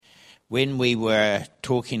when we were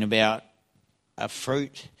talking about a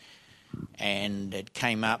fruit and it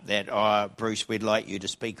came up that, Bruce, we'd like you to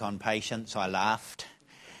speak on patience, I laughed.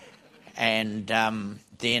 And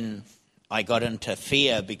then I got into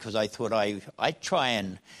fear because I thought I try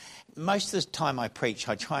and, most of the time I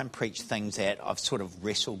try and preach things that I've sort of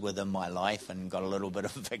wrestled with in my life and got a little bit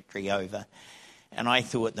of victory over. And I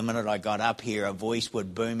thought the minute I got up here, a voice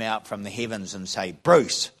would boom out from the heavens and say,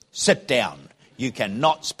 Bruce, sit down. You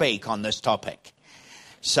cannot speak on this topic.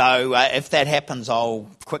 So if that happens, I'll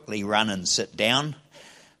quickly run and sit down.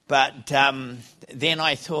 But then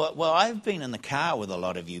I thought, well, I've been in the car with a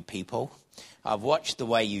lot of you people. I've watched the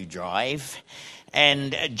way you drive.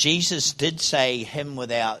 And Jesus did say, him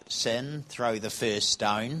without sin, throw the first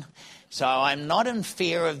stone. So I'm not in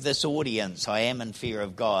fear of this audience. I am in fear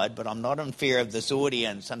of God, but I'm not in fear of this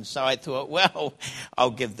audience. And so I thought, well, I'll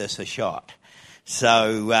give this a shot.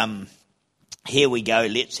 So here we go.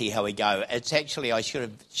 Let's see how we go. It's actually, I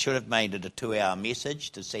should have made it a 2-hour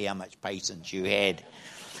message to see how much patience you had.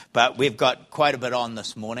 But we've got quite a bit on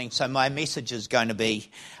this morning, so my message is going to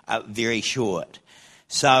be very short.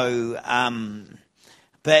 So,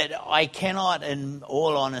 but I cannot, in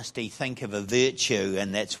all honesty, think of a virtue,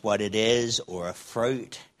 and that's what it is, or a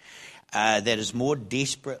fruit, that is more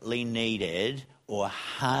desperately needed or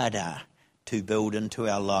harder to build into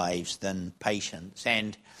our lives than patience.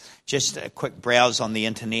 And just a quick browse on the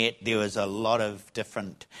internet, there was a lot of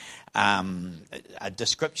different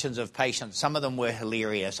descriptions of patience. Some of them were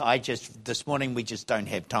hilarious. This morning we just don't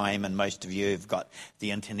have time, and most of you have got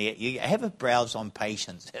the internet. You have a browse on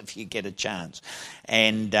patience if you get a chance,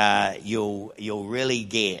 and you'll really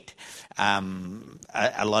get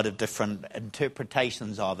a lot of different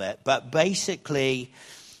interpretations of it. But basically,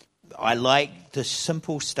 I like the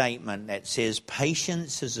simple statement that says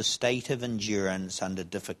patience is a state of endurance under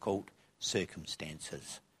difficult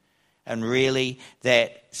circumstances. And really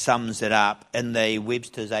that sums it up in the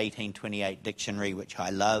Webster's 1828 dictionary, which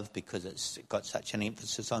I love because it's got such an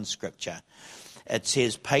emphasis on Scripture. It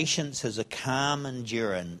says patience is a calm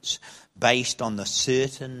endurance based on the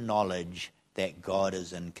certain knowledge that God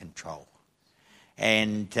is in control.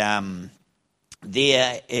 And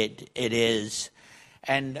there it is.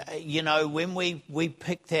 And, you know, when we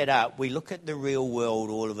pick that up, we look at the real world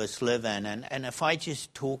all of us live in. And if I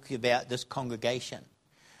just talk about this congregation,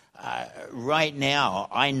 right now,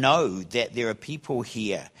 I know that there are people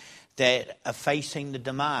here that are facing the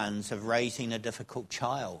demands of raising a difficult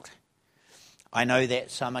child. I know that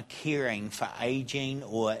some are caring for aging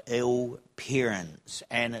or ill parents,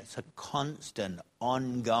 and it's a constant,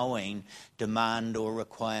 ongoing demand or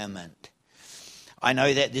requirement. I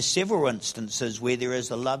know that there's several instances where there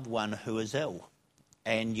is a loved one who is ill,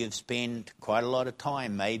 and you've spent quite a lot of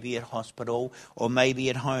time, maybe at hospital or maybe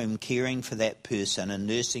at home, caring for that person and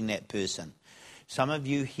nursing that person. Some of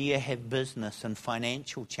you here have business and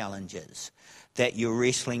financial challenges that you're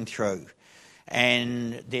wrestling through.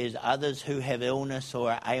 And there's others who have illness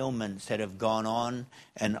or ailments that have gone on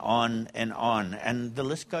and on and on. And the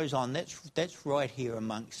list goes on. That's right here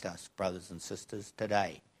amongst us, brothers and sisters,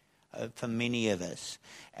 today. For many of us.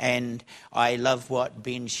 And I love what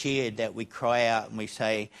Ben shared, that we cry out and we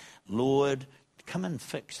say, Lord, come and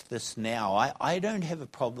fix this now. I don't have a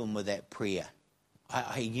problem with that prayer.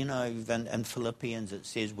 In Philippians it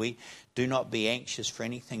says, we do not be anxious for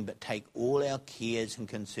anything, but take all our cares and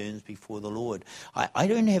concerns before the Lord. I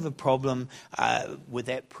don't have a problem with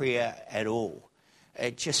that prayer at all.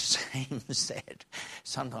 It just seems that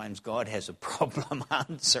sometimes God has a problem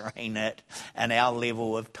answering it and our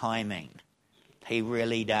level of timing. He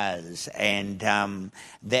really does. And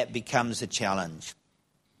that becomes a challenge.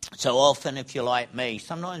 So often, if you're like me,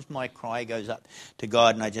 sometimes my cry goes up to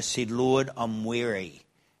God and I just said, Lord, I'm weary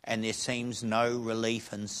and there seems no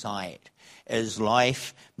relief in sight. Is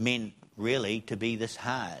life meant really to be this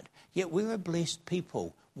hard? Yet we're a blessed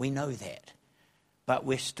people. We know that. But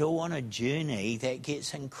we're still on a journey that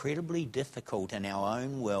gets incredibly difficult in our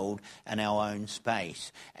own world and our own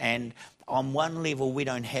space. And on one level, we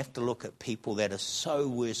don't have to look at people that are so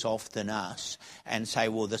worse off than us and say,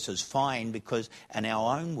 well, this is fine, because in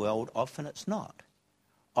our own world, often it's not.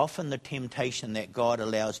 Often the temptation that God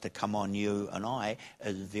allows to come on you and I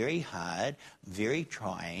is very hard, very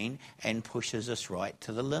trying, and pushes us right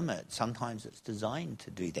to the limit. Sometimes it's designed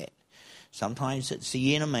to do that. Sometimes it's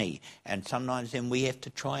the enemy, and sometimes then we have to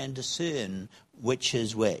try and discern which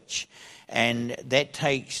is which. And that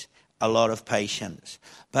takes a lot of patience.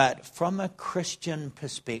 But from a Christian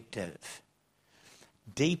perspective,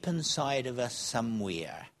 deep inside of us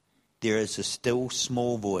somewhere, there is a still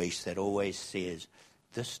small voice that always says,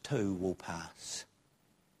 this too will pass.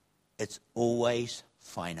 It's always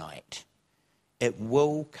finite. It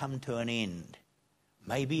will come to an end.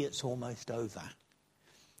 Maybe it's almost over.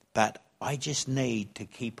 But I just need to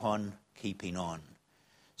keep on keeping on.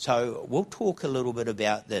 So we'll talk a little bit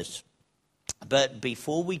about this. But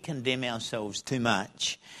before we condemn ourselves too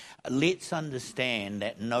much, let's understand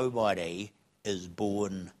that nobody is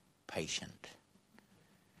born patient.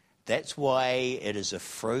 That's why it is a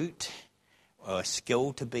fruit or a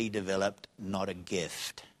skill to be developed, not a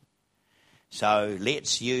gift. So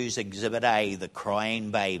let's use Exhibit A, the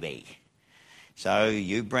crying baby. So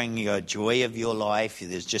you bring your joy of your life,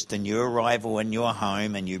 there's just a new arrival in your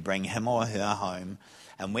home, and you bring him or her home.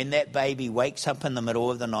 And when that baby wakes up in the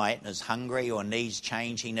middle of the night and is hungry or needs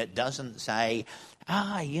changing, it doesn't say,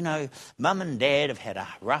 Mum and Dad have had a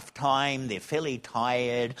rough time, they're fairly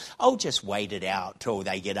tired, I'll just wait it out till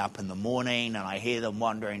they get up in the morning and I hear them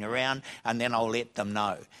wandering around, and then I'll let them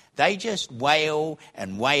know. They just wail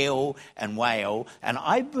and wail and wail, and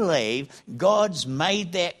I believe God's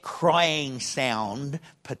made that crying sound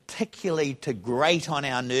particularly to grate on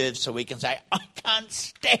our nerves so we can say, I can't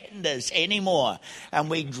stand this anymore. And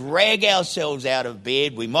we drag ourselves out of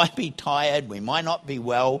bed. We might be tired, we might not be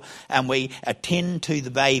well, and we attend to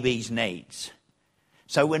the baby's needs.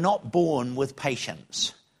 So we're not born with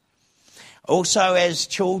patience. Also, as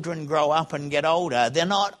children grow up and get older, they're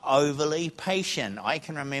not overly patient. I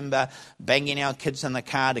can remember banging our kids in the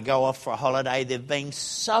car to go off for a holiday. They've been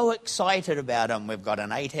so excited about them. We've got an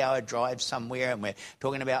 8-hour drive somewhere and we're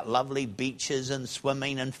talking about lovely beaches and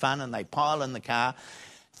swimming and fun, and they pile in the car.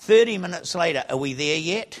 30 minutes later, are we there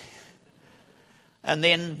yet? And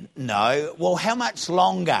then, no. Well, how much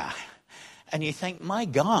longer? And you think, my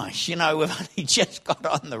gosh, we've only just got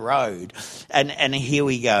on the road. And here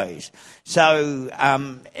he goes. So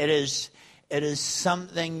it is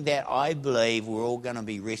something that I believe we're all going to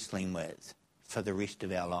be wrestling with for the rest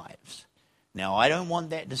of our lives. Now, I don't want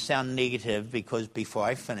that to sound negative, because before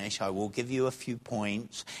I finish, I will give you a few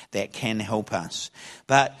points that can help us.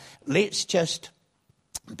 But let's just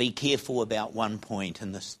be careful about one point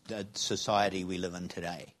in the society we live in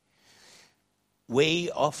today.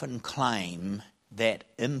 We often claim that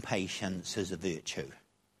impatience is a virtue.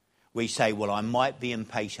 We say, well, I might be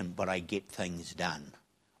impatient, but I get things done.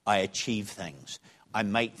 I achieve things. I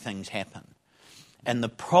make things happen. And the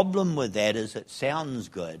problem with that is it sounds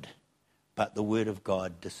good, but the Word of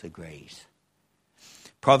God disagrees.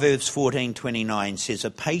 Proverbs 14:29 says,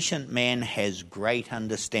 a patient man has great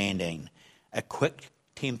understanding. A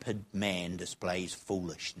quick-tempered man displays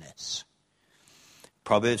foolishness.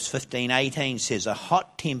 Proverbs 15:18 says, a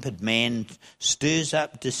hot-tempered man stirs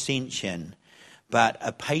up dissension, but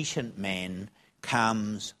a patient man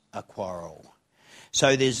calms a quarrel.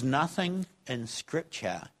 So there's nothing in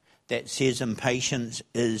Scripture that says impatience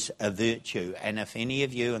is a virtue. And if any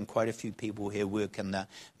of you, and quite a few people here work in the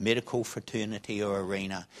medical fraternity or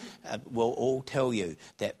arena, will all tell you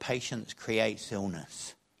that patience creates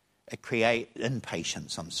illness.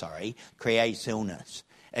 Impatience creates illness.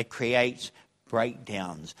 It creates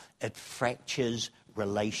breakdowns. It fractures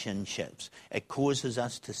relationships. It causes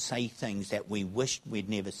us to say things that we wished we'd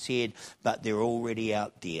never said, but they're already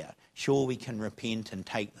out there. Sure, we can repent and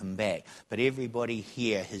take them back, but everybody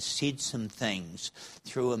here has said some things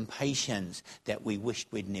through impatience that we wished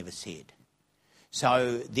we'd never said.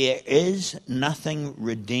 So there is nothing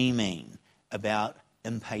redeeming about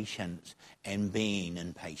impatience and being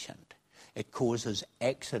impatient. It causes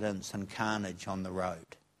accidents and carnage on the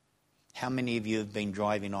road. How many of you have been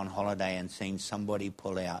driving on holiday and seen somebody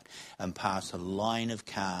pull out and pass a line of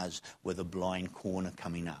cars with a blind corner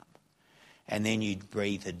coming up? And then you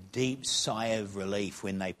breathe a deep sigh of relief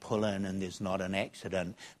when they pull in and there's not an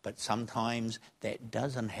accident. But sometimes that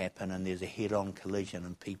doesn't happen and there's a head-on collision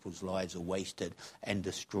and people's lives are wasted and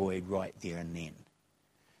destroyed right there and then.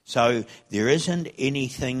 So there isn't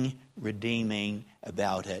anything redeeming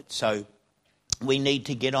about it. So we need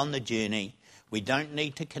to get on the journey. We don't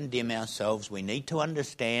need to condemn ourselves. We need to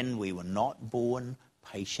understand we were not born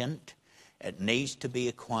patient. It needs to be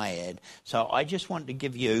acquired. So I just want to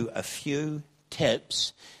give you a few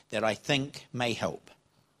tips that I think may help.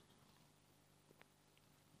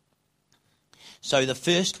 So the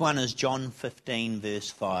first one is John 15, verse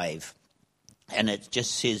 5. And it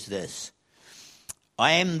just says this: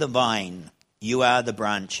 I am the vine, you are the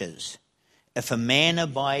branches. If a man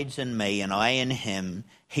abides in me and I in him,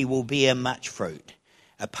 he will bear much fruit.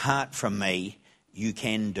 Apart from me, you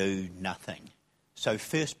can do nothing. So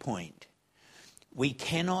first point, we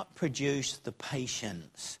cannot produce the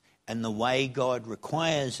patience in the way God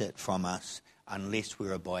requires it from us unless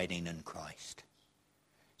we're abiding in Christ.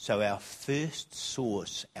 So our first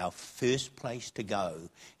source, our first place to go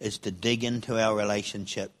is to dig into our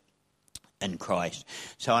relationship in Christ.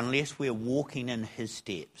 So unless we're walking in his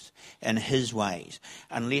steps and his ways,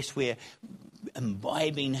 unless we're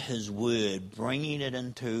imbibing his word, bringing it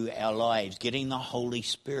into our lives, getting the Holy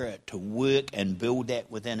Spirit to work and build that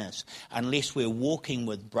within us, unless we're walking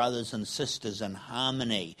with brothers and sisters in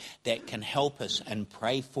harmony that can help us and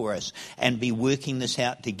pray for us and be working this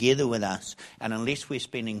out together with us, and unless we're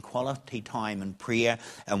spending quality time in prayer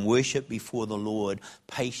and worship before the Lord,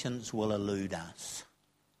 patience will elude us.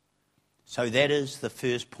 So that is the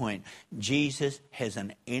first point. Jesus has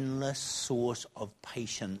an endless source of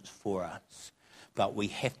patience for us, but we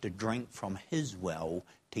have to drink from his well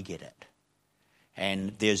to get it.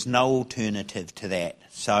 And there's no alternative to that.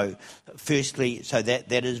 So firstly,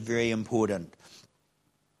 that is very important.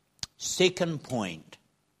 Second point,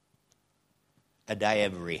 a day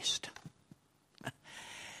of rest.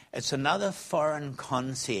 It's another foreign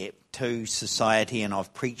concept to society, and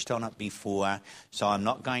I've preached on it before, so I'm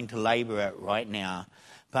not going to labour it right now.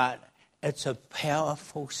 But it's a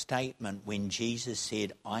powerful statement when Jesus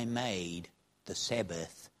said, I made the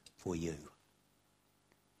Sabbath for you,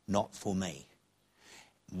 not for me.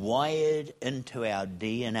 Wired into our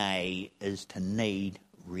DNA is to need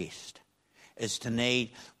rest, is to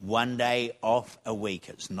need one day off a week.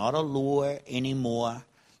 It's not a law anymore.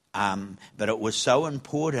 But it was so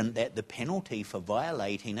important that the penalty for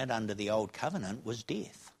violating it under the old covenant was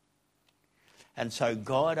death. And so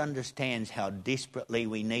God understands how desperately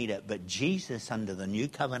we need it. But Jesus under the new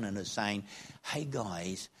covenant is saying, hey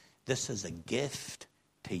guys, this is a gift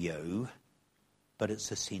to you, but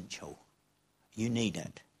it's essential. You need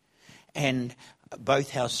it. And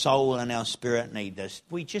both our soul and our spirit need this.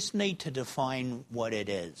 We just need to define what it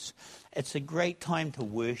is. It's a great time to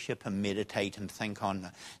worship and meditate and think on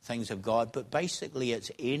the things of God, but basically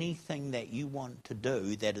it's anything that you want to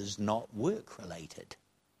do that is not work-related.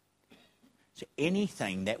 It's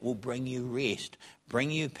anything that will bring you rest,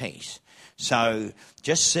 bring you peace. So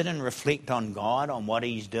just sit and reflect on God, on what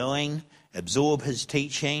he's doing, absorb his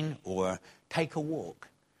teaching, or take a walk,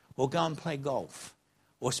 or go and play golf,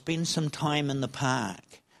 or spend some time in the park.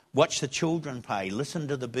 Watch the children play, listen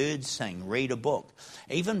to the birds sing, read a book.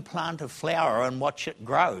 Even plant a flower and watch it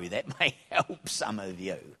grow. That may help some of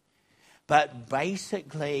you. But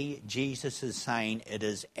basically, Jesus is saying it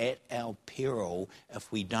is at our peril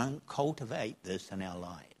if we don't cultivate this in our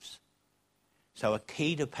lives. So a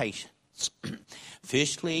key to patience.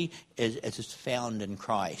 Firstly, it is found in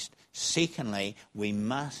Christ. Secondly, we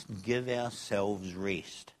must give ourselves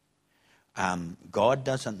rest. God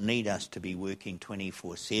doesn't need us to be working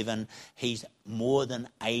 24/7. He's more than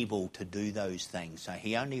able to do those things. So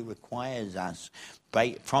he only requires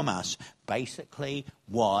from us basically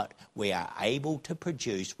what we are able to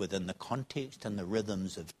produce within the context and the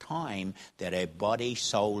rhythms of time that our body,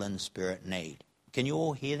 soul and spirit need. Can you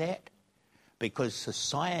all hear that? Because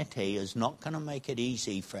society is not going to make it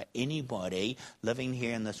easy for anybody living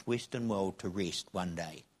here in this Western world to rest one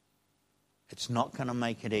day. It's not going to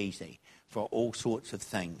make it easy for all sorts of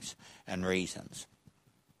things and reasons.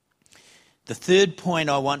 The third point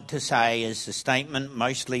I want to say is the statement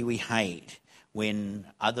mostly we hate when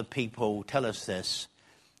other people tell us this,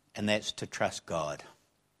 and that's to trust God.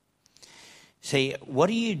 See, what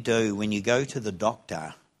do you do when you go to the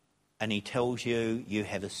doctor and he tells you you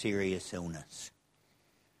have a serious illness?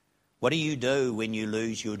 What do you do when you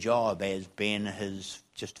lose your job, as Ben has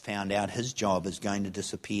just found out his job is going to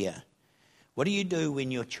disappear? What do you do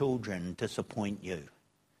when your children disappoint you?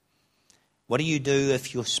 What do you do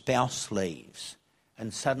if your spouse leaves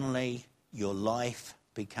and suddenly your life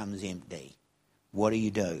becomes empty? What do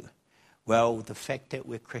you do? Well, the fact that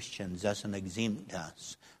we're Christians doesn't exempt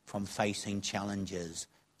us from facing challenges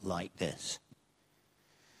like this.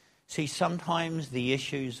 See, sometimes the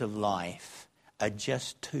issues of life are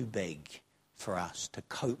just too big for us to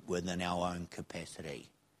cope with in our own capacity.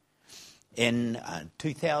 In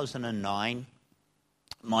 2009,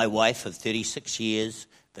 my wife of 36 years,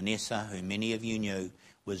 Vanessa, who many of you knew,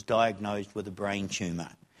 was diagnosed with a brain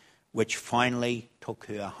tumour, which finally took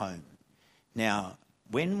her home. Now,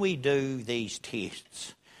 when we do these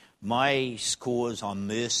tests, my scores on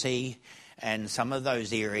Mercy and some of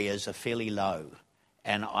those areas are fairly low.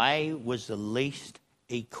 And I was the least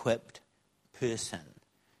equipped person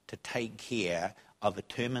to take care of a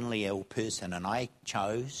terminally ill person. And I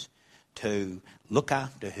chose to look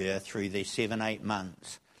after her through the 7-8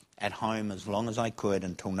 months at home as long as I could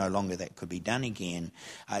until no longer that could be done again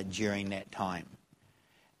during that time.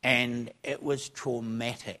 And it was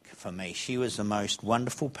traumatic for me. She was the most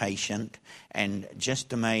wonderful patient and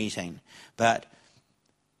just amazing. But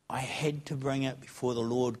I had to bring it before the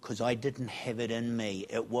Lord because I didn't have it in me.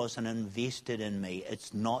 It wasn't invested in me.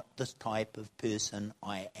 It's not the type of person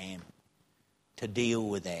I am to deal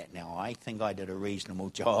with that. Now, I think I did a reasonable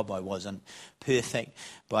job. I wasn't perfect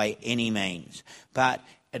by any means. But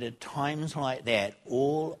at times like that,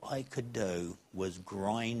 all I could do was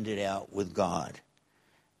grind it out with God.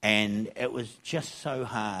 And it was just so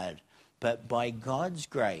hard. But by God's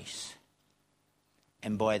grace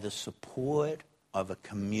and by the support of a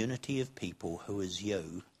community of people who is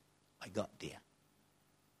you, I got there.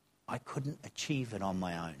 I couldn't achieve it on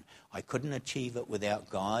my own. I couldn't achieve it without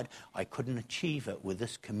God. I couldn't achieve it with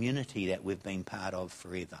this community that we've been part of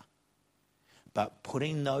forever. But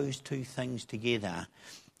putting those two things together,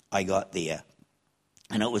 I got there.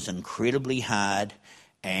 And it was incredibly hard.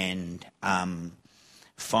 And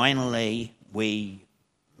finally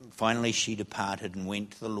she departed and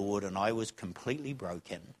went to the Lord, and I was completely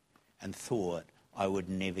broken and thought I would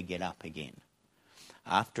never get up again.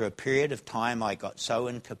 After a period of time, I got so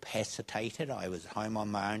incapacitated, I was home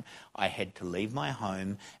on my own, I had to leave my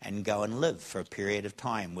home and go and live for a period of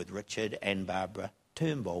time with Richard and Barbara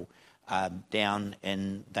Turnbull down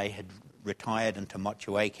in, they had retired into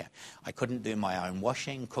Motueka. I couldn't do my own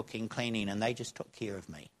washing, cooking, cleaning, and they just took care of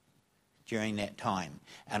me during that time.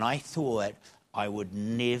 And I thought I would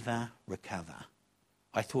never recover.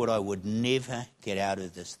 I thought I would never get out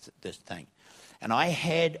of this thing. And I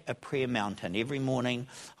had a prayer mountain. Every morning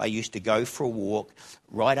I used to go for a walk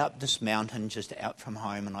right up this mountain just out from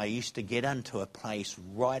home, and I used to get into a place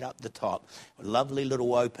right up the top, a lovely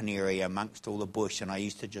little open area amongst all the bush, and I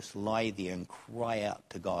used to just lie there and cry out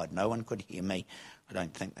to God. No one could hear me. I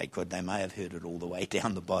don't think they could. They may have heard it all the way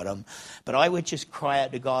down the bottom. But I would just cry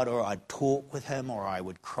out to God, or I'd talk with him, or I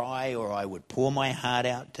would cry, or I would pour my heart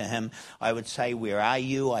out to him. I would say, where are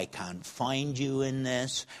you? I can't find you in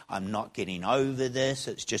this. I'm not getting over this.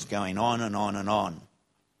 It's just going on and on and on.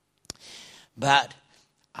 But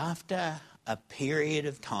after a period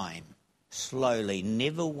of time, slowly,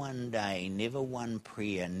 never one day, never one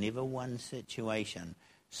prayer, never one situation,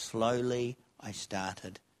 slowly I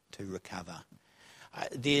started to recover.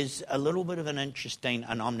 There's a little bit of an interesting,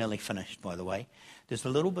 and I'm nearly finished, by the way. There's a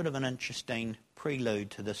little bit of an interesting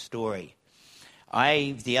prelude to this story.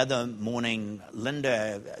 The other morning,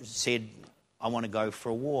 Linda said, I want to go for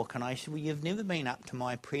a walk. And I said, well, you've never been up to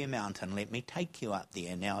my prayer mountain. Let me take you up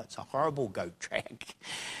there. Now, it's a horrible goat track.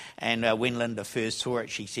 And when Linda first saw it,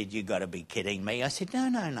 she said, you've got to be kidding me. I said,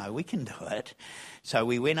 no, we can do it. So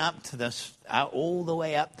we went up to this, all the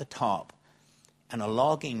way up the top. And a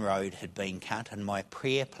logging road had been cut and my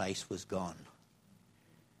prayer place was gone.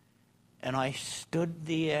 And I stood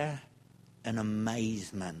there in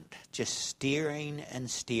amazement, just staring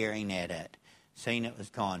and staring at it, seeing it was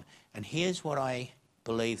gone. And here's what I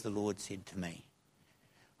believe the Lord said to me.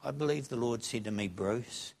 I believe the Lord said to me,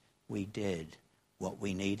 Bruce, we did what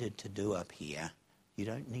we needed to do up here. You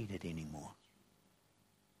don't need it anymore.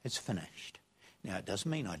 It's finished. Now, it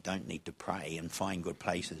doesn't mean I don't need to pray and find good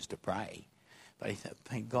places to pray. But I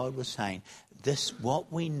think God was saying, this,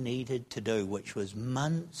 what we needed to do, which was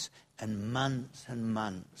months and months and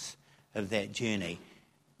months of that journey,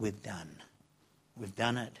 we've done. We've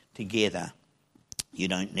done it together. You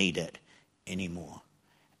don't need it anymore.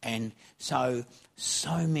 And so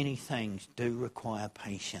many things do require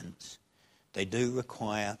patience. They do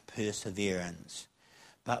require perseverance.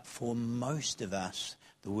 But for most of us,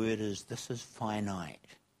 the word is, this is finite.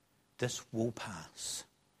 This will pass.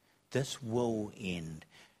 This will end.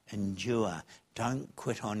 Endure. Don't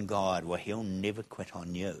quit on God. Well, he'll never quit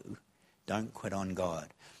on you. Don't quit on God.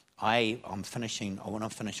 I want to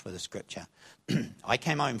finish with a scripture. I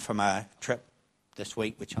came home from a trip this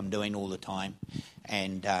week, which I'm doing all the time.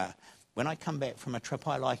 And when I come back from a trip,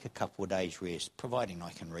 I like a couple of days rest, providing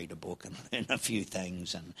I can read a book and learn a few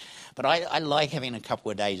things. But I like having a couple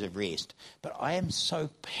of days of rest. But I am so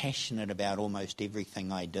passionate about almost everything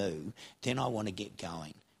I do, then I want to get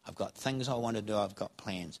going. I've got things I want to do. I've got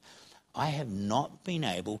plans. I have not been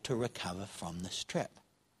able to recover from this trip.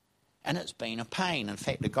 And it's been a pain. In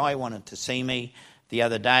fact, a guy wanted to see me the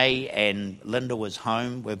other day, and Linda was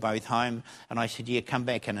home. We're both home. And I said, yeah, come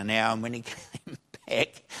back in an hour. And when he came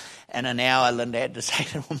back in an hour, Linda had to say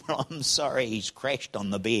to him, well, I'm sorry, he's crashed on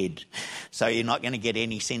the bed. So you're not going to get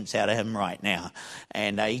any sense out of him right now.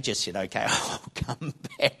 And he just said, okay, I'll come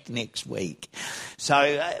back next week.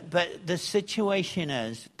 So, but the situation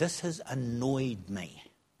is, this has annoyed me.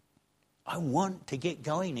 I want to get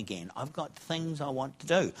going again. I've got things I want to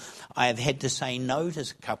do. I have had to say no to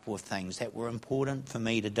a couple of things that were important for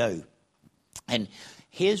me to do. And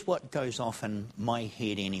here's what goes off in my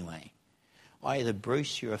head anyway. Either,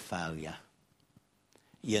 Bruce, you're a failure.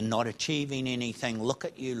 you're not achieving anything. Look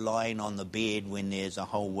at you lying on the bed when there's a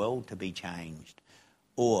whole world to be changed.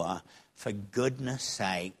 Or, for goodness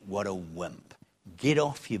sake, what a wimp. Get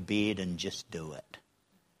off your bed and just do it.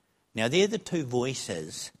 Now, they're the two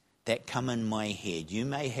voices that come in my head. You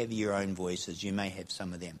may have your own voices. You may have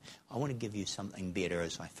some of them. I want to give you something better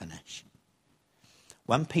as I finish.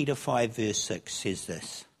 1 Peter 5 verse 6 says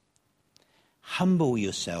this. Humble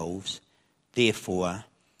yourselves, therefore,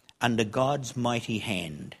 under God's mighty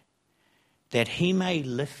hand, that he may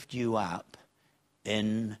lift you up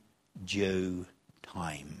in due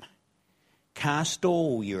time. Cast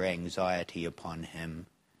all your anxiety upon him,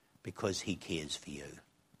 because he cares for you.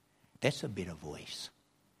 That's a better voice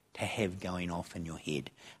to have going off in your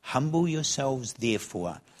head. Humble yourselves,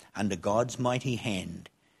 therefore, under God's mighty hand,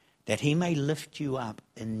 that he may lift you up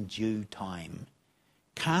in due time.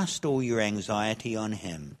 Cast all your anxiety on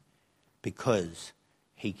him, because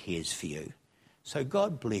he cares for you. So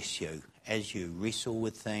God bless you as you wrestle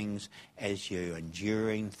with things, as you're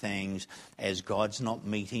enduring things, as God's not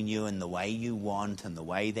meeting you in the way you want and the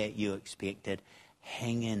way that you expected.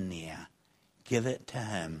 Hang in there. Give it to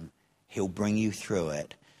him. He'll bring you through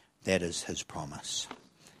it. That is his promise.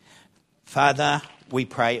 Father, we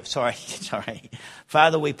pray,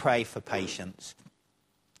 Father, we pray for patience.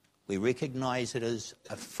 We recognize it as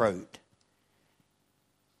a fruit.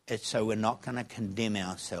 It's so we're not going to condemn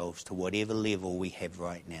ourselves to whatever level we have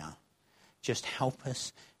right now. Just help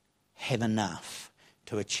us have enough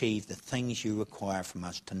to achieve the things you require from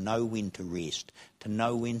us, to know when to rest, to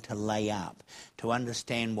know when to lay up, to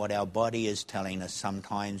understand what our body is telling us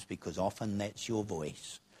sometimes, because often that's your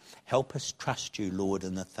voice. Help us trust you, Lord,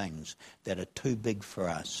 in the things that are too big for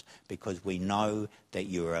us, because we know that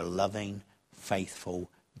you are a loving, faithful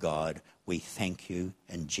God. We thank you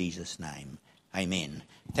in Jesus' name. Amen.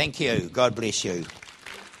 Thank you. God bless you.